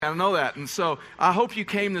I know that. And so I hope you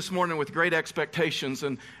came this morning with great expectations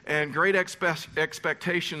and great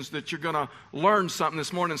expectations that you're going to learn something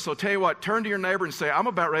this morning. So tell you what, turn to your neighbor and say, I'm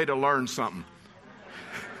about ready to learn something.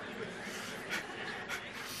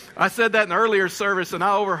 I said that in the earlier service, and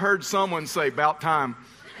I overheard someone say, about time.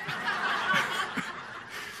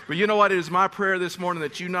 But you know what? It is my prayer this morning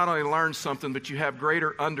that you not only learn something, but you have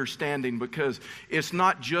greater understanding, because it's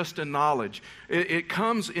not just a knowledge. It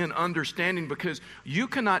comes in understanding, because you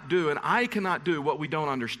cannot do and I cannot do what we don't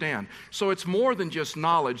understand. So it's more than just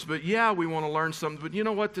knowledge. But yeah, we want to learn something. But you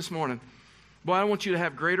know what this morning? Boy, I want you to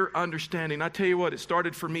have greater understanding. I tell you what, it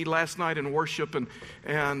started for me last night in worship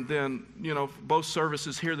and then, both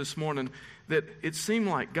services here this morning, that it seemed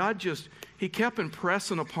like God He kept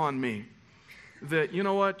impressing upon me that, you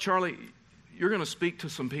know what, Charlie, you're going to speak to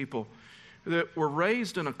some people that were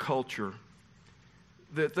raised in a culture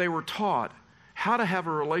that they were taught how to have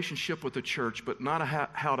a relationship with the church, but not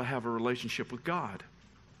how to have a relationship with God.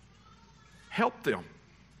 Help them.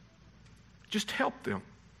 Just help them.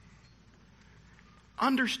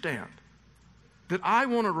 Understand that I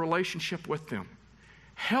want a relationship with them.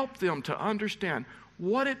 Help them to understand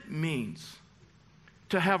what it means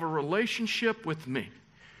to have a relationship with me.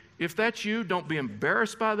 If that's you, don't be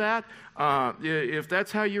embarrassed by that. If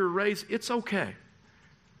that's how you were raised, it's okay.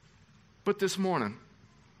 But this morning,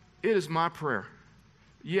 it is my prayer.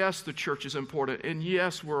 Yes, the church is important, and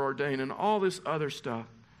yes, we're ordained, and all this other stuff.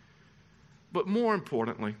 But more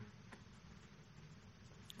importantly,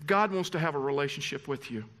 God wants to have a relationship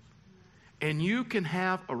with you. And you can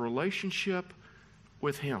have a relationship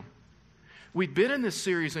with Him. We've been in this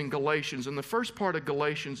series in Galatians, and the first part of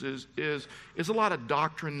Galatians is a lot of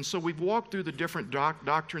doctrine. And so we've walked through the different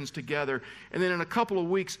doctrines together, and then in a couple of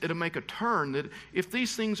weeks it'll make a turn that if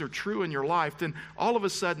these things are true in your life, then all of a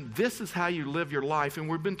sudden this is how you live your life. And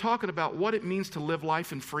we've been talking about what it means to live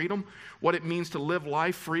life in freedom, what it means to live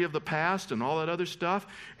life free of the past and all that other stuff.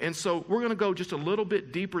 And so we're going to go just a little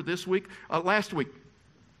bit deeper this week. Last week,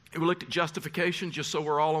 we looked at justification, just so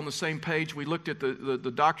we're all on the same page. We looked at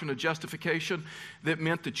the doctrine of justification. That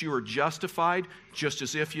meant that you were justified just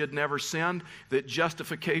as if you had never sinned. That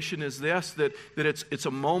justification is this, that it's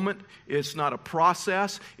a moment. It's not a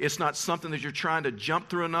process. It's not something that you're trying to jump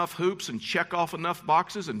through enough hoops and check off enough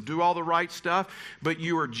boxes and do all the right stuff. But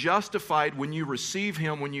you are justified when you receive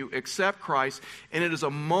Him, when you accept Christ. And it is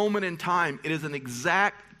a moment in time. It is an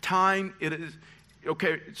exact time. It is...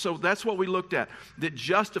 Okay, so that's what we looked at. That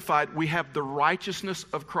justified, we have the righteousness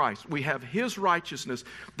of Christ. We have His righteousness.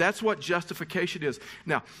 That's what justification is.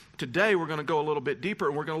 Now, today we're going to go a little bit deeper,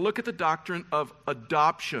 and we're going to look at the doctrine of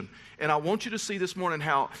adoption. And I want you to see this morning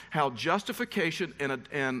how justification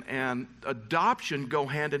and adoption go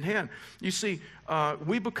hand in hand. You see,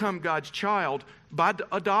 we become God's child by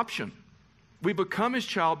adoption. We become His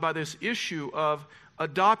child by this issue of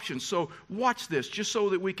adoption. So watch this, just so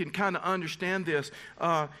that we can kind of understand this.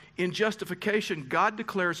 In justification, God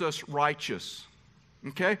declares us righteous.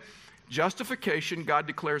 Okay? Justification, God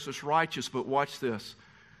declares us righteous, but watch this.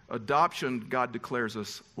 Adoption, God declares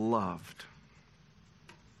us loved.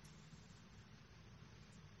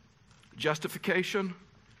 Justification,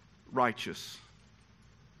 righteous.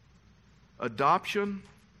 Adoption,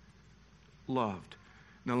 loved.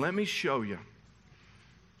 Now let me show you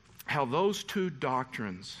how those two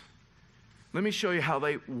doctrines, let me show you how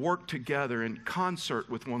they work together in concert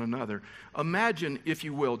with one another. Imagine, if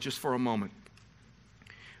you will, just for a moment,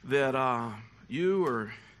 that you're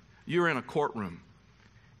in a courtroom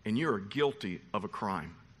and you're guilty of a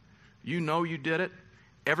crime. You know you did it.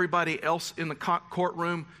 Everybody else in the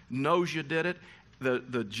courtroom knows you did it.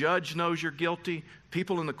 The judge knows you're guilty.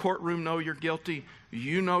 People in the courtroom know you're guilty.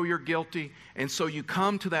 You know you're guilty. And so you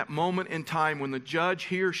come to that moment in time when the judge,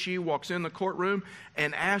 he or she, walks in the courtroom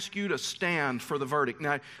and asks you to stand for the verdict.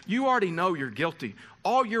 Now, you already know you're guilty.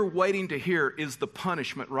 All you're waiting to hear is the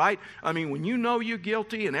punishment, right? I mean, when you know you're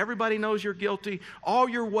guilty and everybody knows you're guilty, all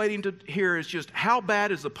you're waiting to hear is just how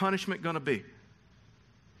bad is the punishment going to be?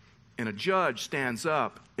 And a judge stands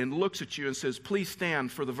up and looks at you and says, please stand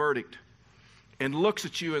for the verdict. And looks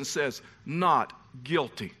at you and says, not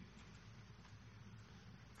guilty.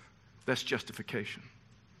 That's justification.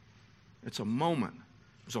 It's a moment.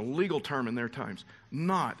 There's a legal term in their times.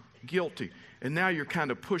 Not guilty. And now you're kind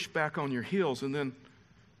of pushed back on your heels, and then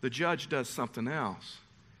the judge does something else.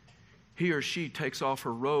 He or she takes off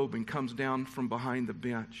her robe and comes down from behind the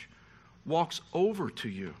bench, walks over to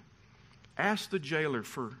you, asks the jailer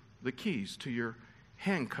for the keys to your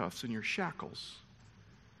handcuffs and your shackles,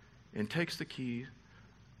 and takes the key,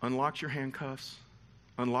 unlocks your handcuffs,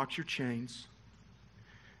 unlocks your chains,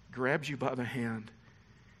 grabs you by the hand,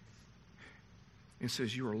 and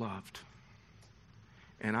says, you are loved.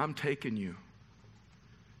 And I'm taking you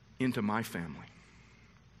into my family.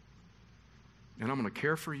 And I'm going to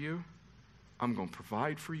care for you. I'm going to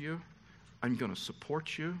provide for you. I'm going to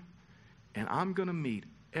support you. And I'm going to meet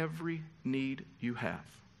every need you have.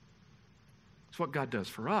 It's what God does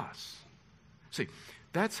for us. See,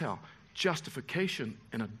 that's how justification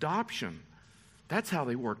and adoption, that's how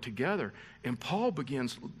they work together. And Paul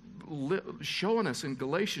begins showing us in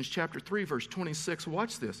Galatians chapter 3, verse 26.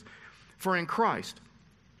 Watch this. For in Christ,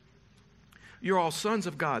 you're all sons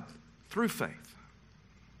of God through faith.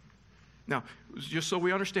 Now, just so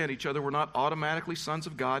we understand each other, we're not automatically sons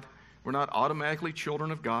of God. We're not automatically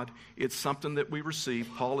children of God. It's something that we receive.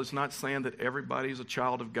 Paul is not saying that everybody is a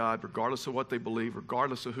child of God, regardless of what they believe,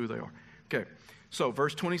 regardless of who they are. Okay, so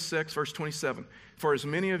verse 26, verse 27. For as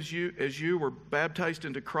many of you as you were baptized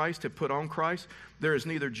into Christ have put on Christ, there is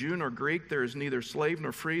neither Jew nor Greek, there is neither slave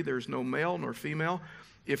nor free, there is no male nor female,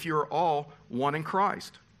 if you are all one in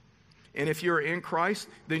Christ. And if you are in Christ,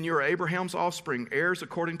 then you are Abraham's offspring, heirs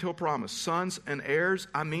according to a promise. Sons and heirs,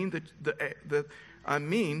 I mean that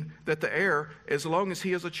the heir, as long as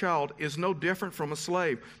he is a child, is no different from a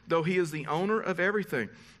slave, though he is the owner of everything.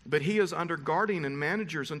 But he is under guardian and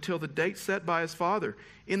managers until the date set by his father.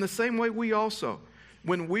 In the same way we also,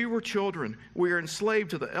 when we were children, we are enslaved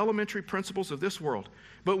to the elementary principles of this world.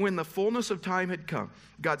 But when the fullness of time had come,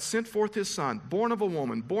 God sent forth his Son, born of a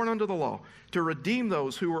woman, born under the law, to redeem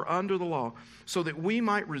those who were under the law, so that we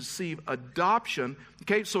might receive adoption.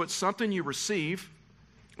 Okay, so it's something you receive.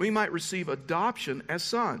 We might receive adoption as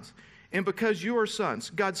sons. And because you are sons,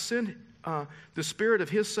 God sent the Spirit of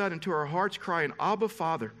his Son into our hearts, crying, Abba,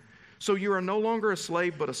 Father. So you are no longer a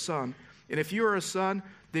slave, but a son. And if you are a son,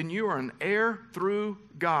 then you are an heir through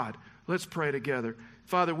God. Let's pray together.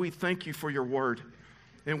 Father, we thank you for your word.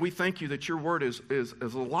 And we thank you that your word is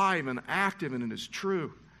alive and active and it is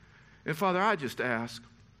true. And Father, I just ask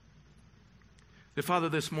that, Father,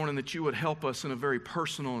 this morning that you would help us in a very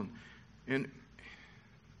personal and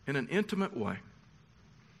in an intimate way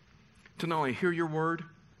to not only hear your word,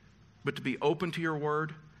 but to be open to your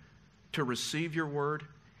word, to receive your word.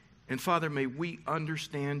 And Father, may we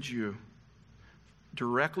understand you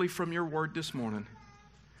directly from your word this morning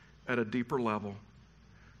at a deeper level.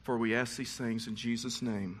 For we ask these things in Jesus'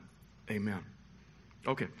 name. Amen.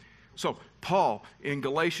 Okay. So Paul in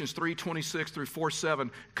Galatians 3:26 through 4:7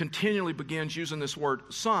 continually begins using this word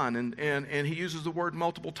son, and he uses the word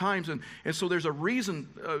multiple times, and so there's a reason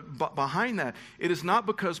behind that. It is not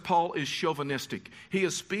because Paul is chauvinistic. He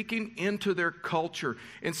is speaking into their culture.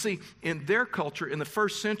 And see, in their culture, in the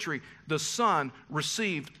first century, the son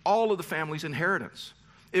received all of the family's inheritance.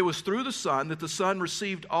 It was through the son that the son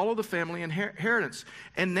received all of the family inheritance.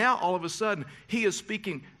 And now all of a sudden, he is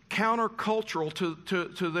speaking countercultural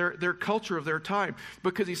to their culture of their time.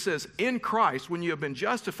 Because he says, in Christ, when you have been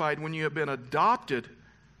justified, when you have been adopted,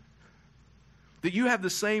 that you have the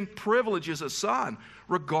same privilege as a son,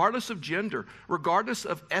 regardless of gender, regardless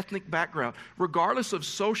of ethnic background, regardless of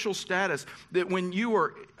social status, that when you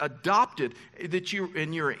are adopted, that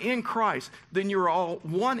you're in Christ, then you're all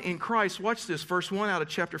one in Christ. Watch this, verse 1 out of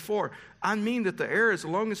chapter 4. I mean that the heir, as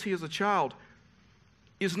long as he is a child,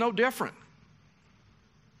 is no different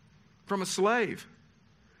from a slave,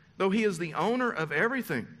 though he is the owner of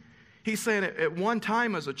everything. He's saying at one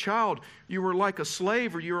time as a child, you were like a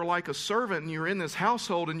slave or you were like a servant, and you were in this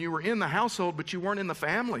household, and you were in the household, but you weren't in the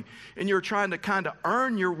family. And you were trying to kind of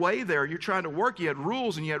earn your way there. You're trying to work. You had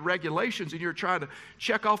rules and you had regulations, and you were trying to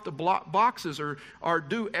check off the boxes or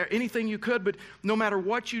do anything you could. But no matter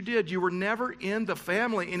what you did, you were never in the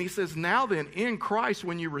family. And he says, now then, in Christ,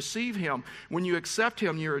 when you receive him, when you accept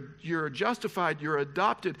him, you're justified, you're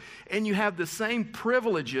adopted, and you have the same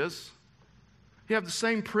privileges. You have the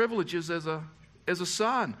same privileges as a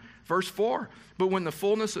son. Verse 4, but when the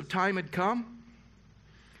fullness of time had come,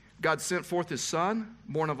 God sent forth his Son,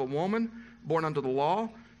 born of a woman, born under the law,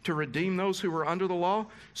 to redeem those who were under the law,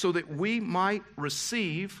 so that we might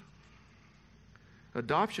receive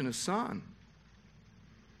adoption as son.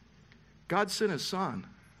 God sent his Son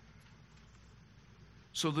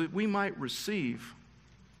so that we might receive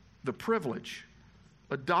the privilege,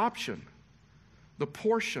 adoption, the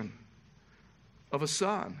portion of a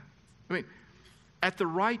son. I mean, at the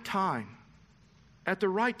right time,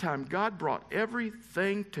 God brought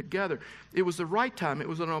everything together. It was the right time. It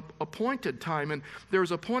was an appointed time. And there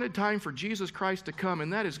was an appointed time for Jesus Christ to come.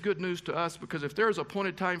 And that is good news to us, because if there is an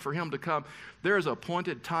appointed time for him to come, there is an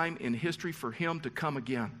appointed time in history for him to come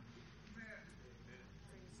again.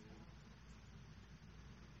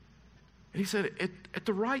 And he said, at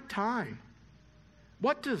the right time.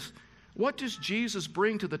 What does Jesus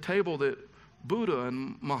bring to the table that Buddha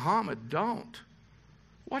and Muhammad don't.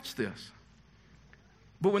 Watch this.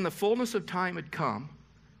 But when the fullness of time had come,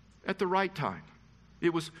 at the right time,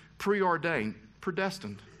 it was preordained,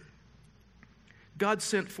 predestined, God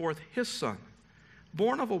sent forth His Son,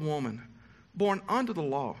 born of a woman, born under the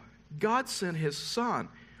law. God sent His Son.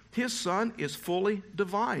 His Son is fully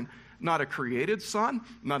divine. Not a created son,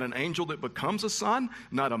 not an angel that becomes a son,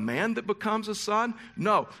 not a man that becomes a son.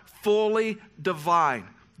 No, fully divine.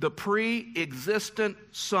 The pre-existent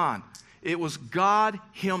Son. It was God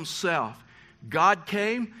Himself. God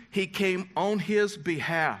came, He came on His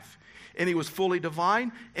behalf. And He was fully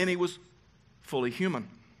divine and He was fully human.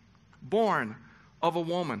 Born of a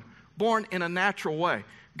woman, born in a natural way.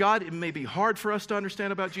 God, it may be hard for us to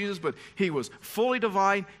understand about Jesus, but He was fully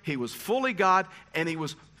divine, He was fully God, and He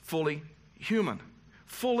was fully human,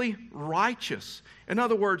 fully righteous. In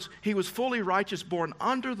other words, He was fully righteous, born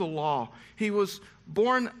under the law. He was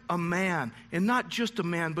born a man, and not just a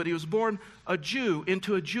man, but He was born a Jew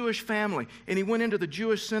into a Jewish family. And He went into the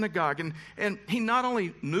Jewish synagogue, and He not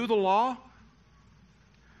only knew the law,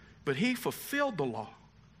 but He fulfilled the law.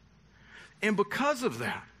 And because of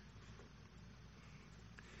that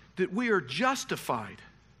we are justified,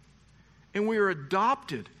 and we are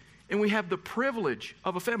adopted, and we have the privilege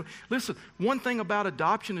of a family. Listen, one thing about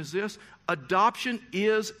adoption is this: adoption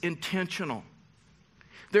is intentional.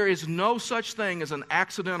 There is no such thing as an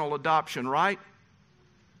accidental adoption, right?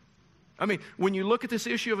 I mean, when you look at this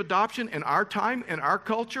issue of adoption in our time, in our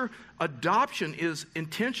culture, adoption is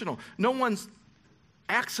intentional. No one's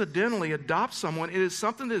accidentally adopts someone. It is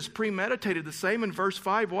something that is premeditated. The same in verse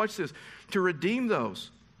 5, watch this, to redeem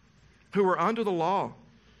those who are under the law,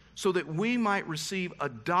 so that we might receive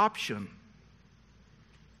adoption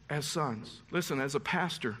as sons. Listen, as a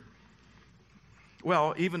pastor,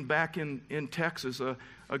 well, even back in Texas,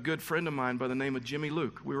 a good friend of mine by the name of Jimmy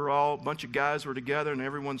Luke, we were all, a bunch of guys were together and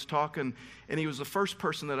everyone's talking, and he was the first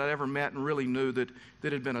person that I'd ever met and really knew that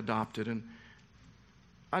had been adopted. And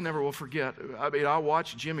I never will forget, I mean, I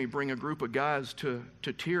watched Jimmy bring a group of guys to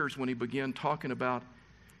tears when he began talking about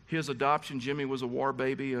his adoption. Jimmy was a war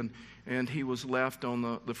baby, and he was left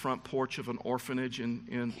on the front porch of an orphanage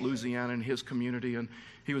in Louisiana in his community, and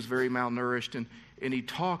he was very malnourished. And he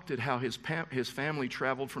talked at how his family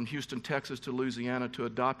traveled from Houston, Texas to Louisiana to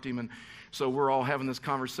adopt him. And so we're all having this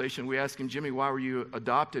conversation. We asked him, Jimmy, why were you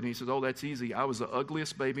adopted? And he says, oh, that's easy. I was the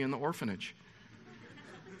ugliest baby in the orphanage.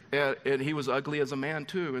 And he was ugly as a man,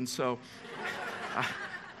 too. And so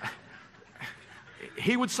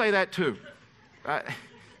he would say that, too.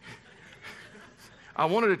 I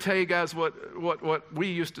wanted to tell you guys what we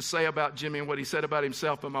used to say about Jimmy and what he said about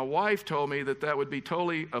himself, but my wife told me that would be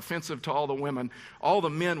totally offensive to all the women. All the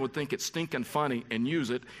men would think it's stinking funny and use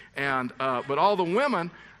it, but all the women,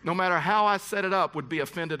 no matter how I set it up, would be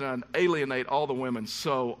offended and alienate all the women.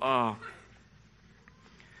 So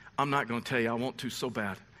I'm not going to tell you. I want to so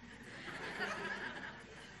bad.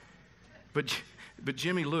 But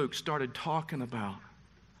Jimmy Luke started talking about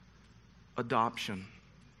adoption.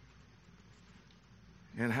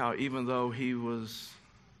 And how even though he was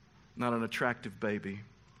not an attractive baby,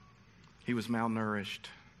 he was malnourished,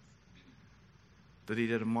 that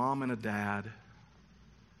he had a mom and a dad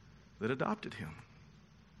that adopted him.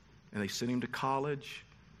 And they sent him to college.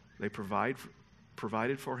 They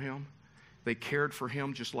provided for him. They cared for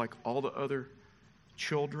him just like all the other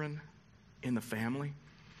children in the family.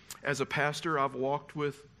 As a pastor, I've walked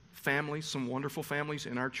with families, some wonderful families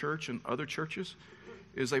in our church and other churches,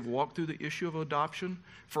 is they've walked through the issue of adoption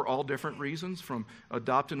for all different reasons, from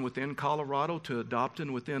adopting within Colorado to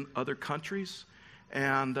adopting within other countries.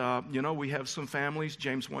 And, we have some families,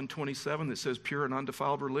 James 1:27, that says pure and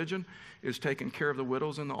undefiled religion is taking care of the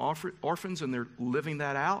widows and the orphans, and they're living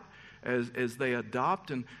that out as they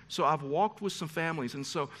adopt. And so I've walked with some families, and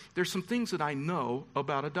so there's some things that I know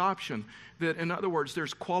about adoption. That, in other words,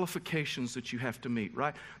 there's qualifications that you have to meet,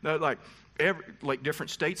 right? Now, like different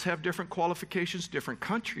states have different qualifications, different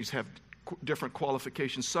countries have different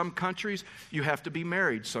qualifications. Some countries you have to be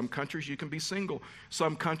married. Some countries you can be single.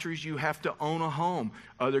 Some countries you have to own a home.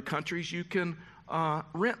 Other countries you can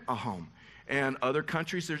rent a home. And other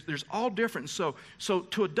countries, there's all different. So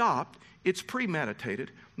to adopt, it's premeditated.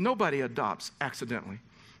 Nobody adopts accidentally.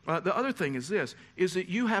 The other thing is this, is that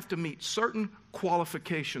you have to meet certain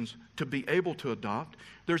qualifications to be able to adopt.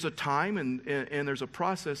 There's a time and there's a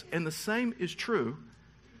process, and the same is true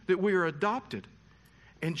that we are adopted.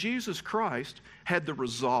 And Jesus Christ had the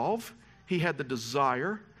resolve, He had the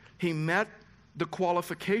desire, He met the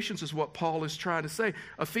qualifications is what Paul is trying to say.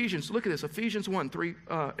 Ephesians, look at this, Ephesians 1:3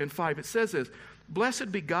 and 5, it says this,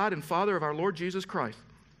 "Blessed be God and Father of our Lord Jesus Christ,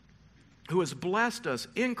 who has blessed us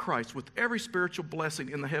in Christ with every spiritual blessing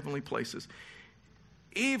in the heavenly places,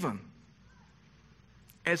 even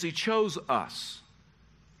as he chose us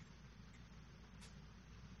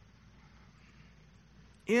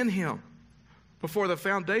in him before the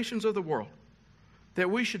foundations of the world, that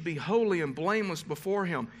we should be holy and blameless before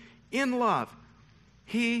him. In love,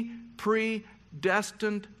 he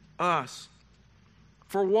predestined us.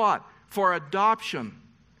 For what? For adoption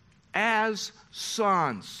as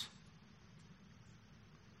sons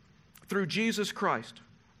through Jesus Christ,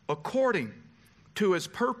 according to his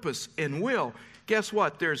purpose and will. Guess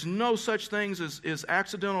what? There's no such thing as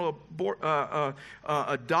accidental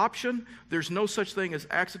adoption. There's no such thing as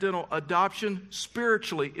accidental adoption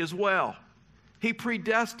spiritually as well. He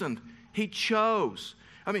predestined. He chose.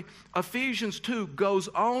 I mean, Ephesians 2 goes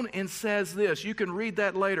on and says this. You can read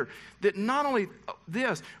that later. That not only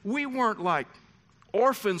this, we weren't like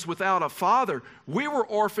orphans without a father. We were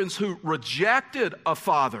orphans who rejected a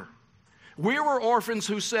father. We were orphans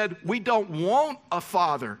who said, we don't want a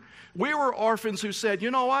father. We were orphans who said, you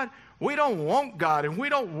know what? We don't want God, and we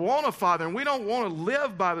don't want a father, and we don't want to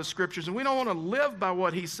live by the scriptures, and we don't want to live by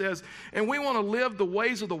what he says, and we want to live the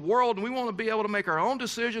ways of the world, and we want to be able to make our own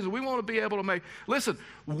decisions, and we want to be able to make... Listen,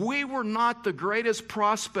 we were not the greatest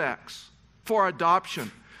prospects for adoption.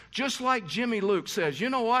 Just like Jimmy Luke says, you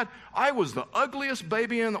know what? I was the ugliest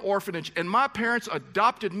baby in the orphanage, and my parents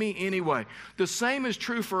adopted me anyway. The same is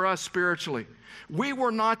true for us spiritually. We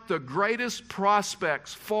were not the greatest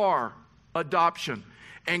prospects for adoption.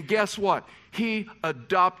 And guess what? He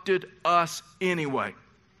adopted us anyway.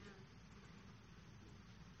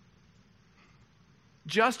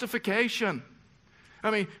 Justification.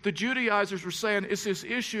 I mean, the Judaizers were saying it's this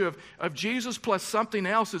issue of Jesus plus something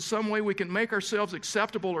else. It's some way we can make ourselves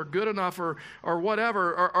acceptable or good enough or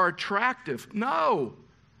whatever or attractive. No.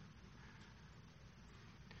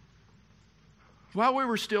 While we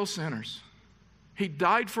were still sinners, he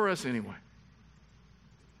died for us anyway.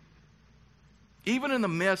 Even in the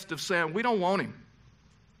midst of saying we don't want him,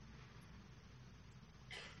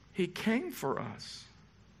 he came for us.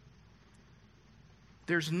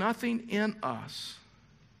 There's nothing in us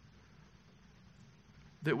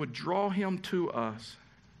that would draw him to us.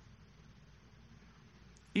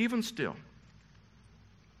 Even still,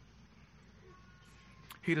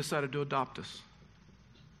 he decided to adopt us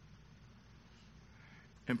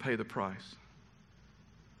and pay the price.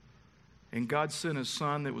 And God sent his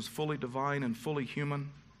son that was fully divine and fully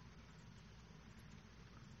human,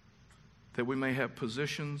 that we may have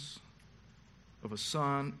positions of a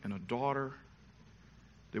son and a daughter,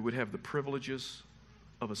 that would have the privileges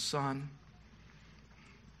of a son.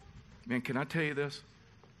 Man, can I tell you this?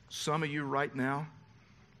 Some of you right now,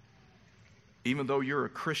 even though you're a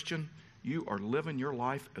Christian, you are living your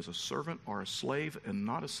life as a servant or a slave and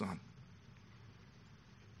not a son.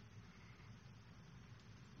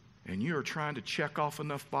 And you are trying to check off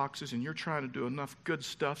enough boxes, and you're trying to do enough good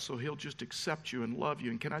stuff so he'll just accept you and love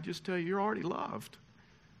you. And can I just tell you, you're already loved.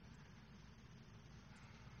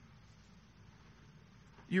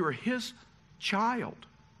 You are his child.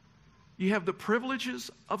 You have the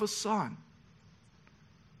privileges of a son.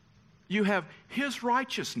 You have his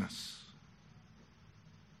righteousness.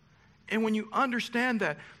 And when you understand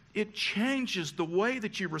that, it changes the way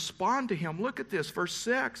that you respond to him. Look at this, verse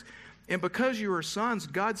 6. And because you are sons,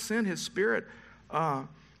 God sent his Spirit,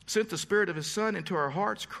 sent the Spirit of his Son into our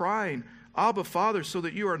hearts, crying, Abba, Father, so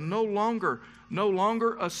that you are no longer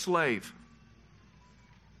a slave,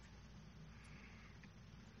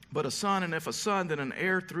 but a son, and if a son, then an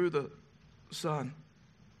heir through the Son.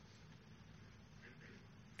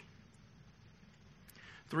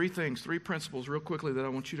 Three things, three principles real quickly that I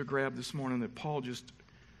want you to grab this morning that Paul just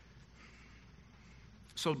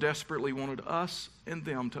so desperately wanted us and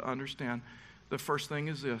them to understand. The first thing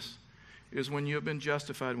is this, is when you have been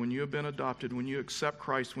justified, when you have been adopted, when you accept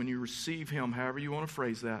Christ, when you receive him, however you want to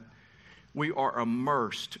phrase that, we are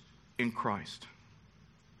immersed in Christ.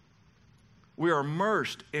 We are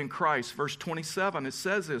immersed in Christ. Verse 27, it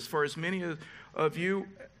says this, for as many of you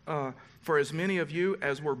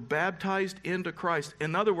as were baptized into Christ.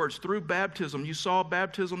 In other words, through baptism. You saw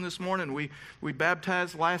baptism this morning. We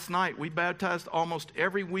baptized last night. We baptized almost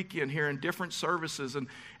every weekend here in different services.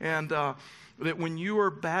 And that when you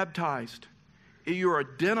are baptized, you are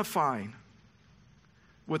identifying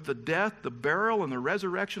with the death, the burial, and the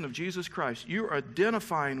resurrection of Jesus Christ. You're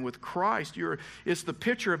identifying with Christ. It's the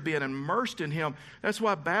picture of being immersed in him. That's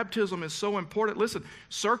why baptism is so important. Listen,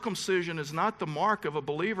 circumcision is not the mark of a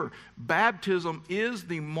believer. Baptism is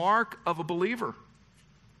the mark of a believer.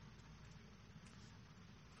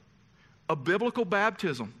 A biblical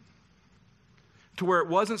baptism to where it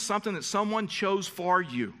wasn't something that someone chose for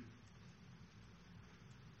you.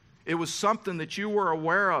 It was something that you were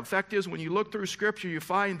aware of. Fact is, when you look through Scripture, you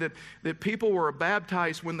find that people were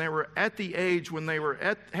baptized when they were at the age, when they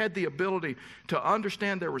had the ability to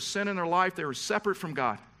understand there was sin in their life, they were separate from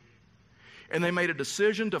God. And they made a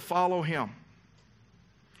decision to follow Him.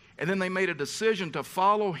 And then they made a decision to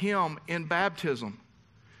follow Him in baptism.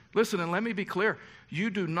 Listen, and let me be clear.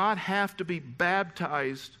 You do not have to be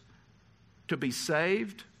baptized to be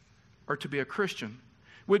saved or to be a Christian.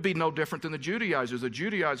 We'd be no different than the Judaizers. The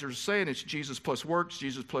Judaizers are saying it's Jesus plus works,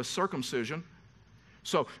 Jesus plus circumcision.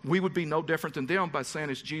 So we would be no different than them by saying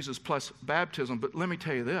it's Jesus plus baptism. But let me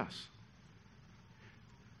tell you this.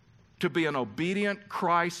 To be an obedient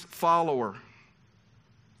Christ follower,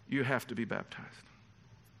 you have to be baptized.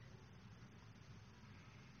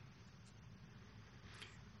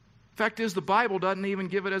 Fact is, the Bible doesn't even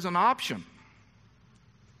give it as an option.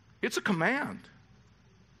 It's a command.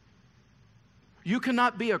 You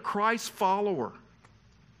cannot be a Christ follower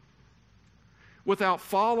without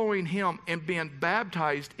following Him and being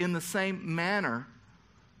baptized in the same manner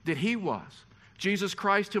that He was. Jesus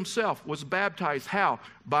Christ Himself was baptized. How?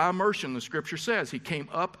 By immersion, the Scripture says. He came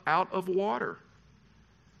up out of water.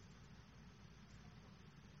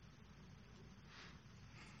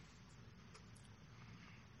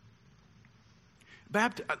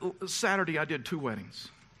 Saturday I did 2 weddings.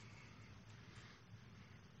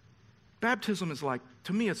 Baptism is like,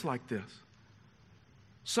 to me it's like this.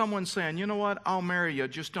 Someone saying, you know what, I'll marry you,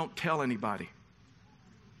 just don't tell anybody.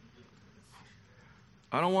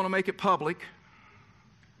 I don't want to make it public.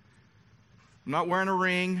 I'm not wearing a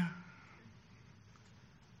ring.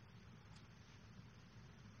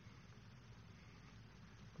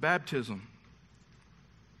 Baptism.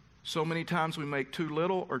 So many times we make too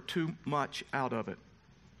little or too much out of it.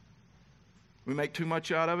 We make too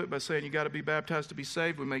much out of it by saying you got to be baptized to be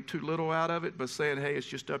saved. We make too little out of it by saying, hey, it's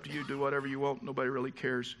just up to you. Do whatever you want. Nobody really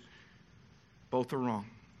cares. Both are wrong.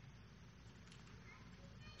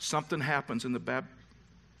 Something happens in the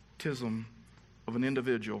baptism of an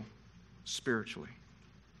individual spiritually.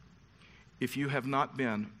 If you have not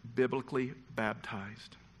been biblically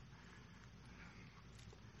baptized,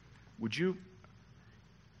 would you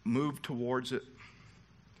move towards it?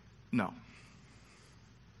 No.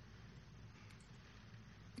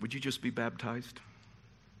 Would you just be baptized?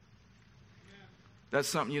 That's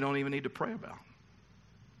something you don't even need to pray about.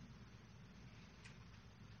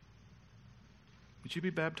 Would you be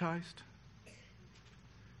baptized?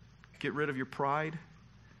 Get rid of your pride.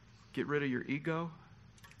 Get rid of your ego.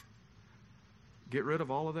 Get rid of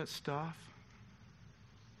all of that stuff.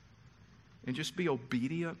 And just be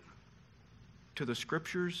obedient to the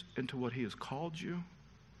Scriptures and to what He has called you.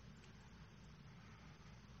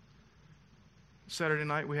 Saturday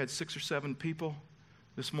night we had 6 or 7 people.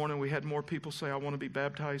 This morning we had more people say, I want to be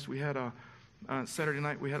baptized. We had Saturday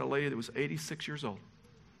night we had a lady that was 86 years old.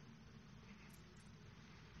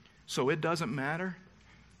 So it doesn't matter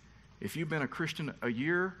if you've been a Christian a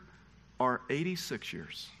year or 86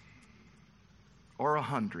 years or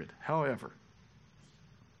 100, however.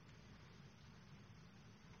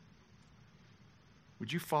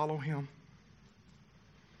 Would you follow Him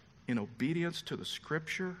in obedience to the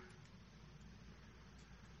Scripture?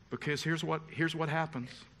 Because here's what happens.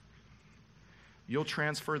 You'll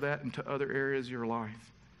transfer that into other areas of your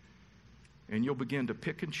life. And you'll begin to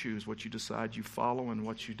pick and choose what you decide you follow and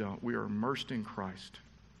what you don't. We are immersed in Christ.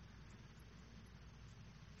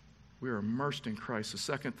 We are immersed in Christ. The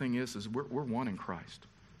second thing is we're one in Christ.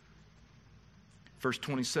 Verse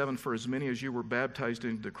 27, for as many as you were baptized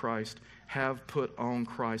into Christ have put on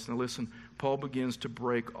Christ. Now listen, Paul begins to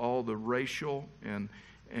break all the racial and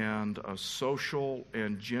social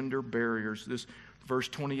and gender barriers. This verse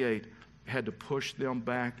 28 had to push them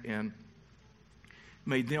back and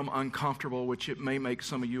made them uncomfortable, which it may make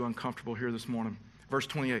some of you uncomfortable here this morning. Verse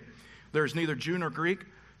 28, there's neither Jew nor Greek,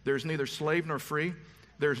 there's neither slave nor free,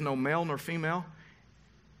 there's no male nor female,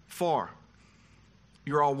 for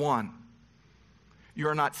you're all one.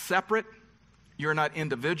 You're not separate, you're not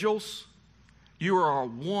individuals, you are all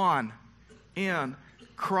one in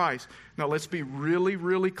Christ. Now let's be really,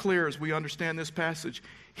 really clear as we understand this passage.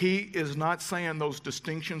 He is not saying those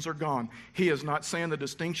distinctions are gone. He is not saying the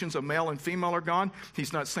distinctions of male and female are gone.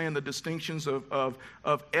 He's not saying the distinctions of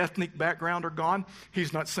ethnic background are gone.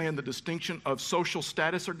 He's not saying the distinction of social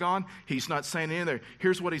status are gone. He's not saying any of that.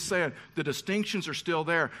 Here's what he's saying. The distinctions are still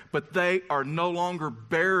there, but they are no longer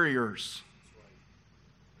barriers.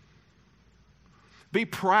 Be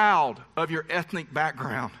proud of your ethnic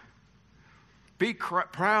background. Be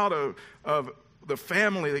proud of the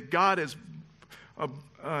family that God has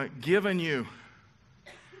given you.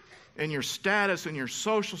 and your status and your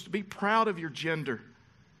social. Be proud of your gender.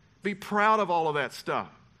 Be proud of all of that stuff.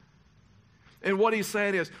 And what he's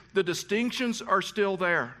saying is the distinctions are still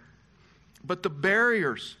there, but the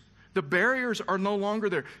barriers are no longer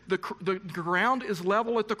there. The ground is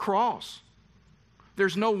level at the cross.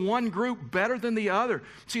 There's no one group better than the other.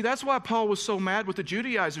 See, that's why Paul was so mad with the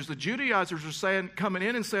Judaizers. The Judaizers were coming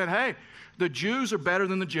in and saying, hey, the Jews are better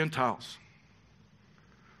than the Gentiles.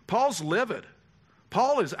 Paul's livid.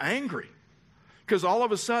 Paul is angry because all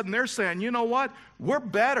of a sudden they're saying, you know what? We're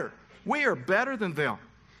better. We are better than them.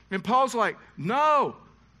 And Paul's like, no,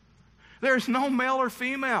 there's no male or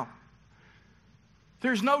female.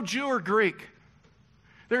 There's no Jew or Greek.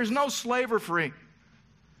 There's no slave or free.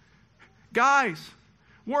 Guys,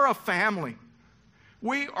 we're a family.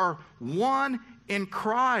 We are one in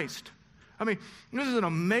Christ. I mean, this is an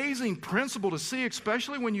amazing principle to see,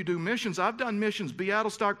 especially when you do missions. I've done missions,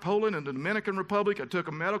 Białystok, Poland, and the Dominican Republic. I took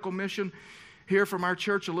a medical mission here from our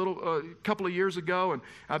church a couple of years ago, and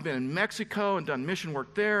I've been in Mexico and done mission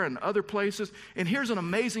work there and other places. And here's an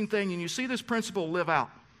amazing thing, and you see this principle live out.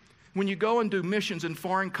 When you go and do missions in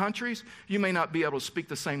foreign countries, you may not be able to speak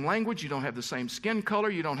the same language. You don't have the same skin color.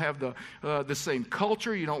 You don't have the same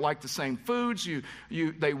culture. You don't like the same foods.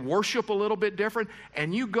 They worship a little bit different.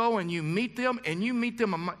 And you go and you meet them,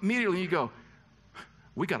 immediately. And you go,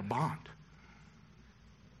 we got a bond.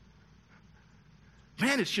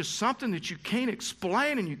 Man, it's just something that you can't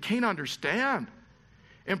explain and you can't understand.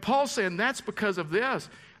 And Paul's saying that's because of this,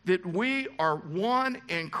 that we are one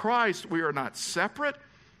in Christ. We are not separate.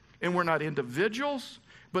 And we're not individuals,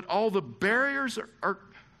 but all the barriers are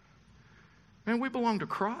man, we belong to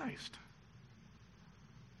Christ.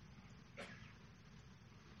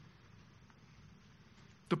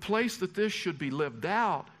 The place that this should be lived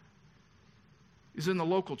out is in the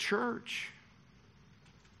local church.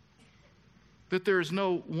 That there is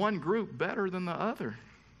no one group better than the other.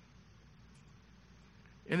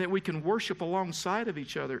 And that we can worship alongside of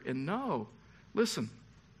each other and know, listen,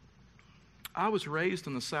 I was raised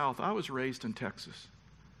in the South. I was raised in Texas.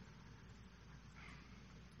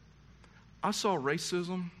 I saw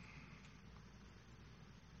racism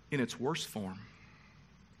in its worst form.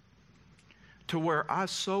 To where I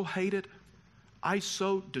so hate it, I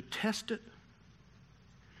so detest it.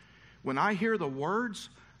 When I hear the words,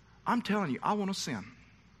 I'm telling you, I want to sin.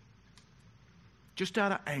 Just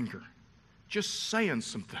out of anger. Just saying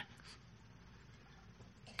some things.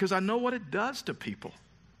 Because I know what it does to people.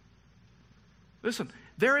 Listen,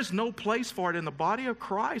 there is no place for it in the body of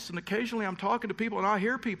Christ. And occasionally I'm talking to people and I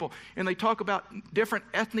hear people and they talk about different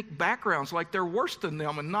ethnic backgrounds like they're worse than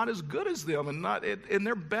them and not as good as them and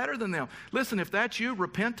they're better than them. Listen, if that's you,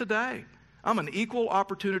 repent today. I'm an equal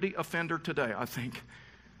opportunity offender today, I think.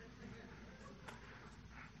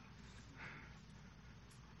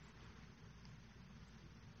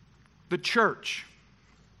 The church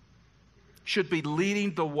should be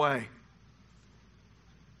leading the way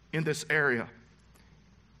in this area.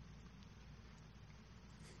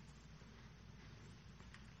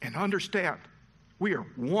 And understand, we are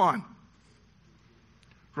one.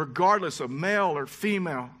 Regardless of male or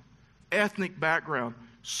female, ethnic background,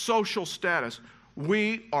 social status,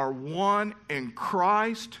 we are one in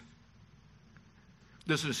Christ.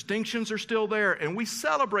 The distinctions are still there, and we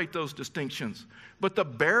celebrate those distinctions. But the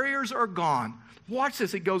barriers are gone. Watch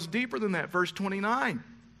this, it goes deeper than that. Verse 29.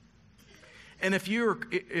 And if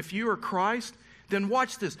you are Christ, then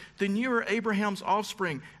watch this. Then you are Abraham's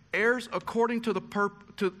offspring, heirs according to the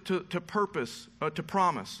purpose, to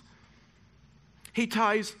promise. He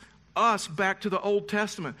ties us back to the Old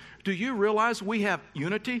Testament. Do you realize we have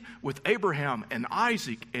unity with Abraham and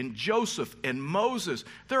Isaac and Joseph and Moses?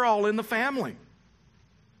 They're all in the family.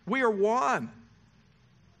 We are one.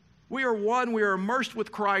 We are one. We are immersed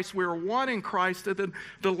with Christ. We are one in Christ. And then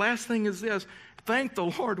the last thing is this. Thank the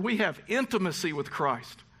Lord, we have intimacy with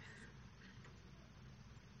Christ.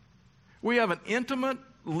 We have an intimate,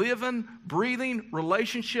 living, breathing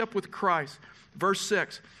relationship with Christ. Verse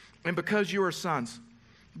 6, and because you are sons,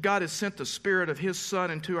 God has sent the Spirit of His Son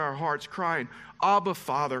into our hearts, crying, Abba,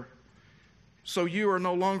 Father. So you are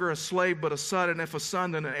no longer a slave, but a son, and if a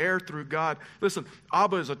son, then an heir through God. Listen,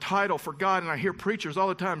 Abba is a title for God, and I hear preachers all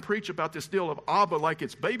the time preach about this deal of Abba like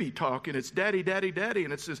it's baby talk, and it's daddy, daddy, daddy,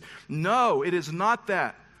 and it says, no, it is not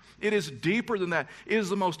that. It is deeper than that. It is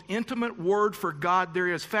the most intimate word for God there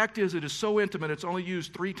is. Fact is, it is so intimate, it's only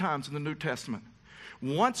used 3 times in the New Testament.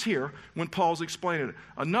 Once here, when Paul's explaining it.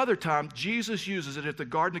 Another time, Jesus uses it at the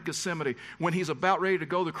Garden of Gethsemane when he's about ready to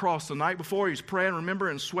go to the cross. The night before, he's praying, remember,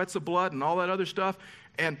 and sweats of blood and all that other stuff.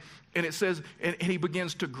 And it says, and he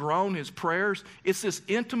begins to groan his prayers. It's this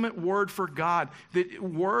intimate word for God. That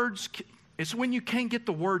words, it's when you can't get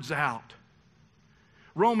the words out.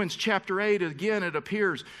 Romans chapter 8, again, it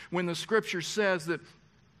appears when the Scripture says that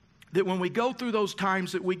when we go through those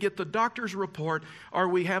times that we get the doctor's report, or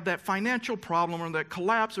we have that financial problem, or that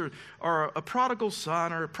collapse, or a prodigal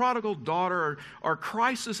son, or a prodigal daughter, or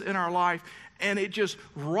crisis in our life, and it just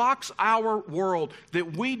rocks our world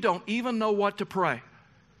that we don't even know what to pray.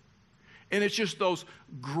 And it's just those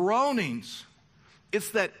groanings.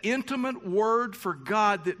 It's that intimate word for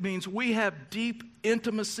God that means we have deep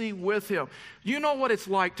intimacy with Him. You know what it's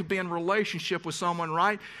like to be in relationship with someone,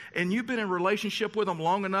 right? And you've been in relationship with them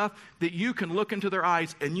long enough that you can look into their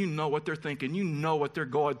eyes and you know what they're thinking. You know what they're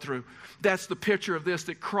going through. That's the picture of this,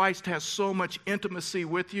 that Christ has so much intimacy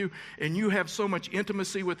with you and you have so much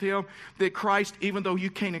intimacy with Him that Christ, even though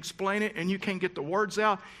you can't explain it and you can't get the words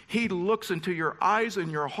out, He looks into your eyes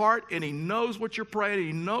and your heart and He knows what you're praying.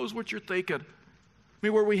 He knows what you're thinking. I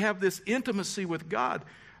mean, where we have this intimacy with God.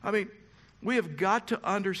 I mean, we have got to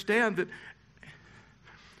understand that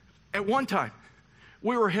at one time,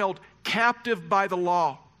 we were held captive by the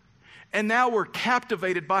law. And now we're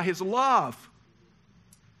captivated by His love.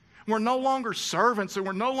 We're no longer servants, and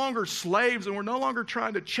we're no longer slaves, and we're no longer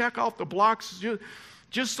trying to check off the blocks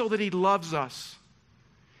just so that He loves us.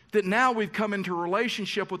 That now we've come into a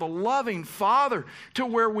relationship with a loving Father to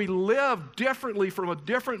where we live differently from a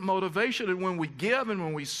different motivation. And when we give and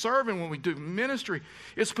when we serve and when we do ministry,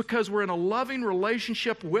 it's because we're in a loving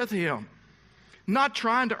relationship with Him. Not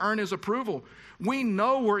trying to earn His approval. We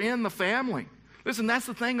know we're in the family. Listen, that's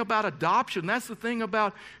the thing about adoption. That's the thing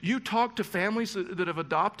about, you talk to families that have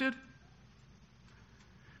adopted.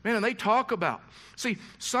 Man, and they talk about, see,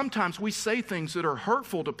 sometimes we say things that are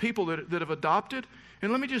hurtful to people that have adopted.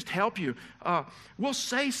 And let me just help you. We'll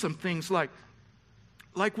say some things like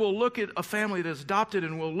we'll look at a family that's adopted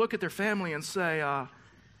and we'll look at their family and say,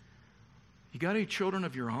 you got any children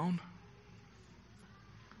of your own?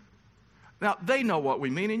 Now, they know what we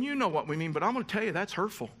mean and you know what we mean, but I'm going to tell you that's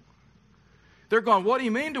hurtful. They're going, what do you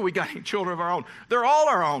mean do we got any children of our own? They're all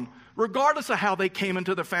our own, regardless of how they came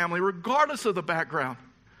into the family, regardless of the background.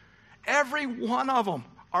 Every one of them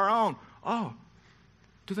our own. Oh,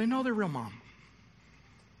 do they know their real mom?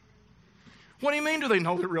 What do you mean do they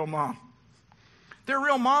know their real mom? Their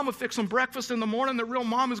real mom will fix them breakfast in the morning. Their real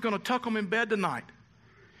mom is going to tuck them in bed tonight.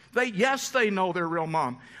 Yes, they know their real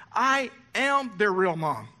mom. I am their real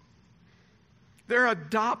mom. They're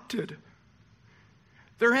adopted.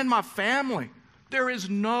 They're in my family. There is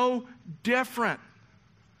no different.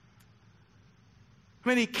 I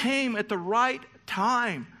mean, He came at the right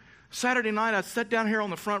time. Saturday night, I sat down here on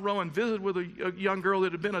the front row and visited with a young girl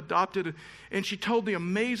that had been adopted, and she told the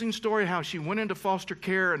amazing story how she went into foster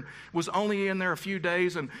care and was only in there a few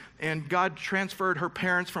days, and God transferred her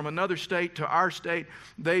parents from another state to our state.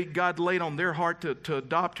 God laid on their heart to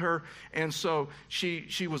adopt her, and so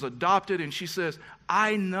she was adopted, and she says,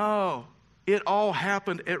 I know it all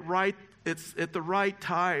happened at the right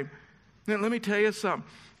time. Now, let me tell you something.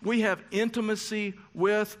 We have intimacy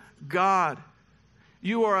with God.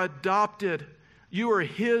 You are adopted. You are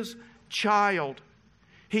His child.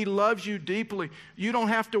 He loves you deeply. You don't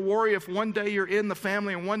have to worry if one day you're in the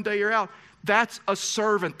family and one day you're out. That's a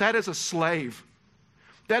servant. That is a slave.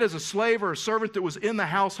 That is a slave or a servant that was in the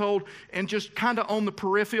household and just kind of on the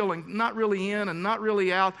peripheral and not really in and not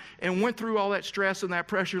really out and went through all that stress and that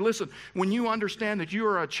pressure. Listen, when you understand that you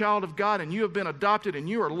are a child of God and you have been adopted and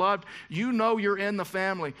you are loved, you know you're in the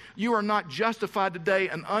family. You are not justified today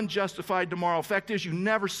and unjustified tomorrow. Fact is, you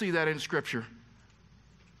never see that in Scripture.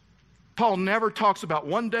 Paul never talks about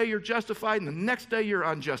one day you're justified and the next day you're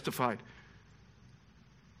unjustified.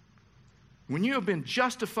 When you have been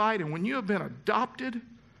justified and when you have been adopted,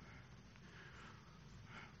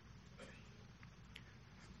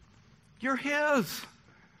 you're His.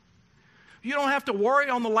 You don't have to worry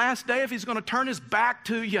on the last day if He's going to turn His back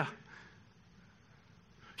to you.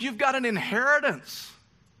 You've got an inheritance.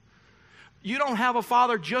 You don't have a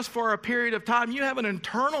father just for a period of time. You have an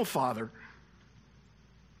eternal Father.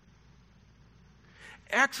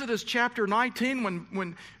 Exodus chapter 19,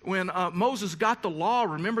 when Moses got the law,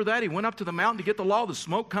 remember that? He went up to the mountain to get the law. The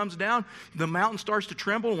smoke comes down. The mountain starts to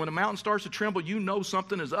tremble. And when the mountain starts to tremble, you know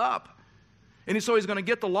something is up. And so he's going to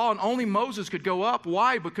get the law, and only Moses could go up.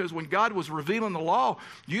 Why? Because when God was revealing the law,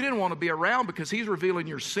 you didn't want to be around because He's revealing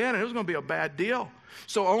your sin, and it was going to be a bad deal.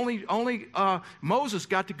 So only Moses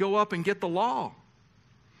got to go up and get the law.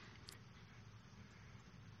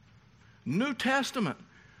 New Testament.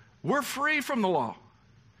 We're free from the law.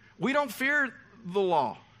 We don't fear the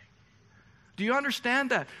law. Do you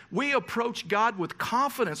understand that? We approach God with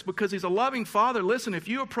confidence because He's a loving Father. Listen, if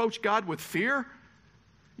you approach God with fear,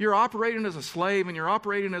 you're operating as a slave and you're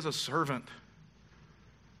operating as a servant.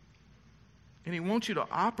 And He wants you to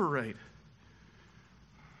operate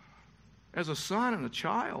as a son and a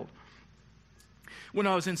child. When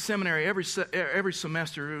I was in seminary, every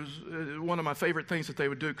semester, it was one of my favorite things that they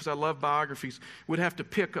would do because I love biographies. We'd have to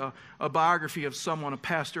pick a biography of someone, a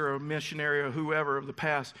pastor or a missionary or whoever of the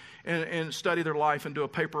past, and study their life and do a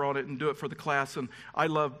paper on it and do it for the class. And I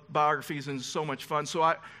love biographies and it's so much fun.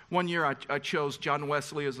 So one year I chose John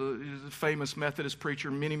Wesley as a famous Methodist preacher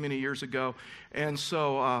many, many years ago. And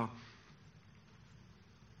so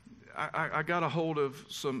I got a hold of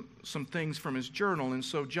some things from his journal. And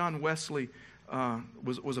so John Wesley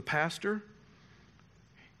was a pastor.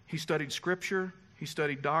 He studied Scripture. He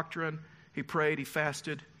studied doctrine. He prayed. He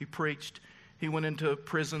fasted. He preached. He went into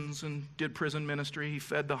prisons and did prison ministry. He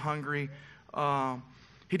fed the hungry.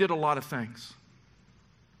 He did a lot of things.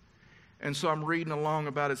 And so I'm reading along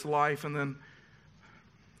about his life, and then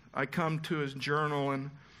I come to his journal,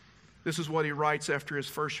 and this is what he writes after his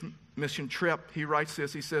first mission trip. He writes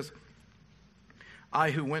this. He says,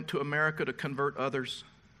 "I who went to America to convert others,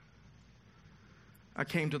 I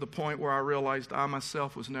came to the point where I realized I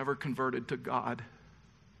myself was never converted to God."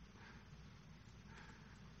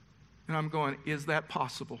 And I'm going, is that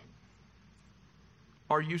possible?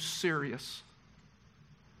 Are you serious?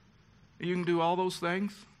 You can do all those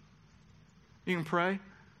things. You can pray.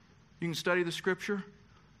 You can study the Scripture.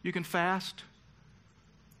 You can fast.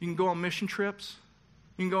 You can go on mission trips.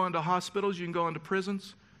 You can go into hospitals. You can go into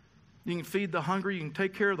prisons. You can feed the hungry. You can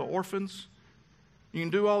take care of the orphans. You can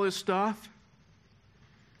do all this stuff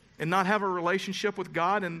and not have a relationship with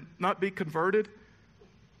God and not be converted.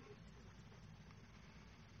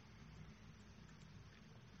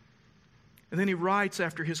 And then he writes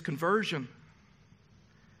after his conversion,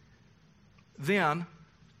 then,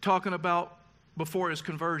 talking about before his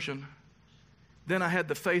conversion, then I had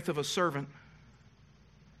the faith of a servant,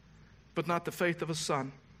 but not the faith of a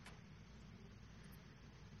son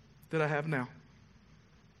that I have now.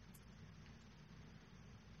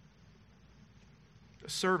 A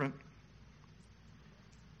servant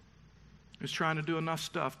is trying to do enough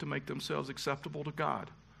stuff to make themselves acceptable to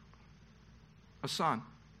God. A son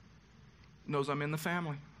knows I'm in the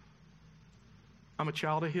family. I'm a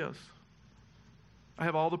child of His. I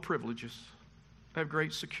have all the privileges. I have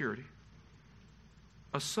great security.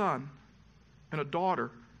 A son and a daughter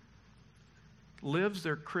lives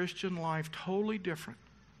their Christian life totally different.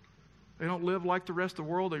 They don't live like the rest of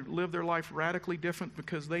the world. They live their life radically different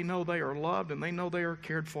because they know they are loved and they know they are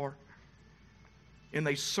cared for. And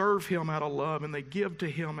they serve Him out of love, and they give to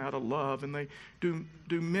Him out of love, and they do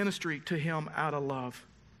ministry to Him out of love,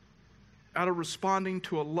 out of responding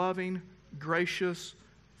to a loving, gracious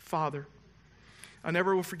Father. I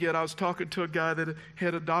never will forget, I was talking to a guy that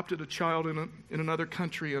had adopted a child in another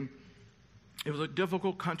country, and it was a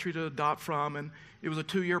difficult country to adopt from, and it was a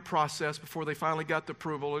 2-year process before they finally got the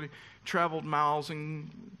approval. And he traveled miles, and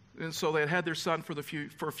so they had their son for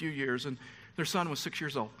a few years, and their son was 6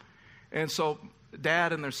 years old. And so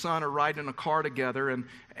dad and their son are riding in a car together,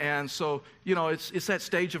 and so, you know, it's that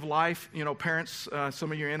stage of life, you know, parents,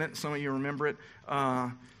 some of you are in it, some of you remember it,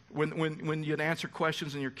 when you'd answer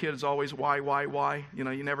questions and your kid is always why, you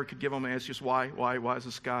know, you never could give them an answer, just why is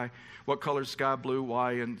the sky, what color is the sky, blue,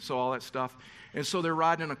 why, and so all that stuff. And so they're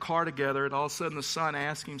riding in a car together, and all of a sudden the son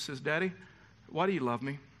asks him, says, "Daddy, why do you love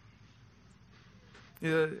me?" He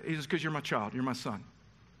says, "Because you're my child, you're my son."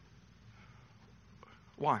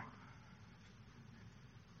 "Why?"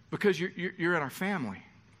 "Because you're in our family."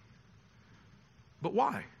 "But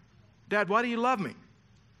why?" "Dad, why do you love me?"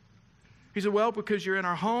 He said, "Well, because you're in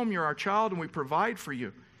our home, you're our child, and we provide for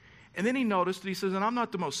you." And then he noticed, he says, and I'm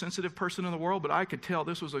not the most sensitive person in the world, but I could tell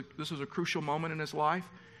this was a crucial moment in his life.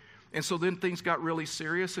 And so then things got really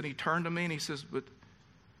serious, and he turned to me and he says, "But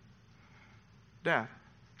Dad,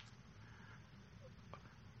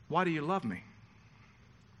 why do you love me?"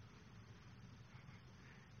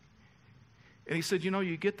 And he said, "You know,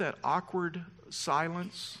 you get that awkward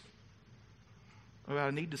silence.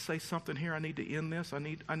 I need to say something here. I need to end this. I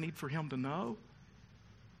need for him to know."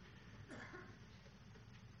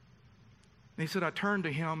 And he said, I turned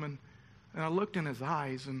to him and I looked in his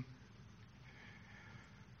eyes and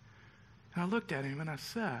I looked at him and I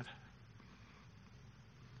said,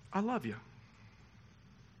 "I love you.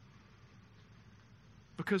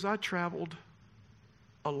 Because I traveled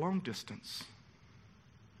a long distance,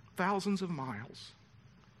 thousands of miles,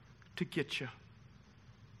 to get you.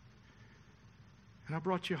 And I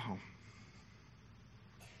brought you home.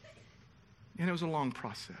 And it was a long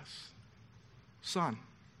process. Son,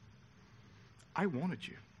 I wanted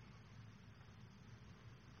you.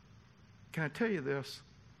 Can I tell you this?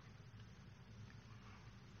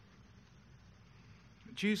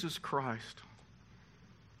 Jesus Christ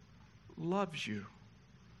loves you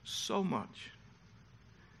so much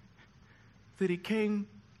that he came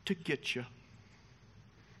to get you.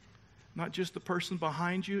 Not just the person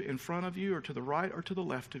behind you, in front of you, or to the right or to the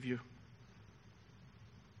left of you.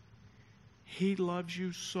 He loves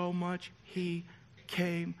you so much, he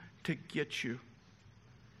came to get you,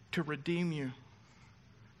 to redeem you,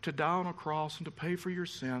 to die on a cross and to pay for your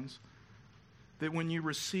sins, that when you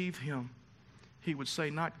receive him, he would say,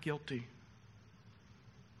 not guilty.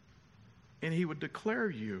 And he would declare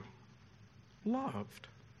you loved.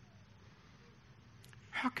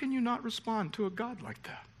 How can you not respond to a God like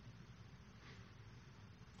that?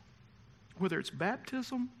 Whether it's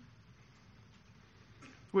baptism,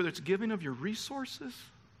 whether it's giving of your resources,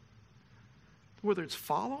 whether it's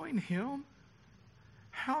following him,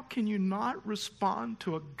 how can you not respond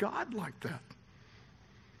to a God like that?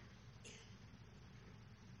 It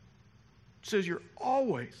says you're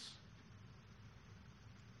always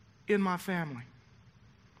in my family.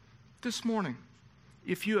 This morning,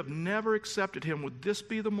 if you have never accepted him, would this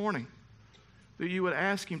be the morning that you would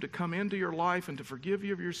ask him to come into your life and to forgive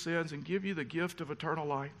you of your sins and give you the gift of eternal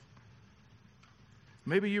life?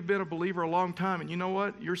 Maybe you've been a believer a long time, and you know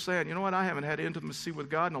what? You're saying, you know what? I haven't had intimacy with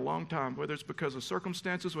God in a long time, whether it's because of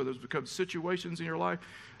circumstances, whether it's because of situations in your life.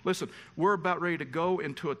 Listen, we're about ready to go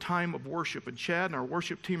into a time of worship, and Chad and our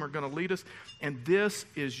worship team are going to lead us, and this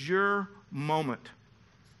is your moment.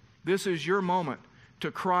 This is your moment to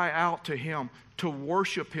cry out to him, to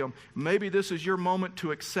worship him. Maybe this is your moment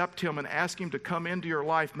to accept him and ask him to come into your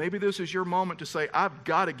life. Maybe this is your moment to say, I've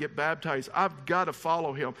got to get baptized. I've got to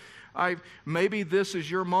follow him. Maybe this is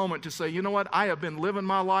your moment to say, you know what? I have been living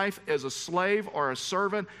my life as a slave or a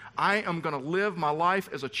servant. I am going to live my life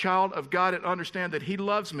as a child of God and understand that he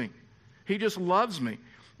loves me. He just loves me.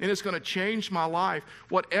 And it's going to change my life.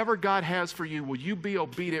 Whatever God has for you, will you be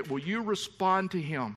obedient? Will you respond to him?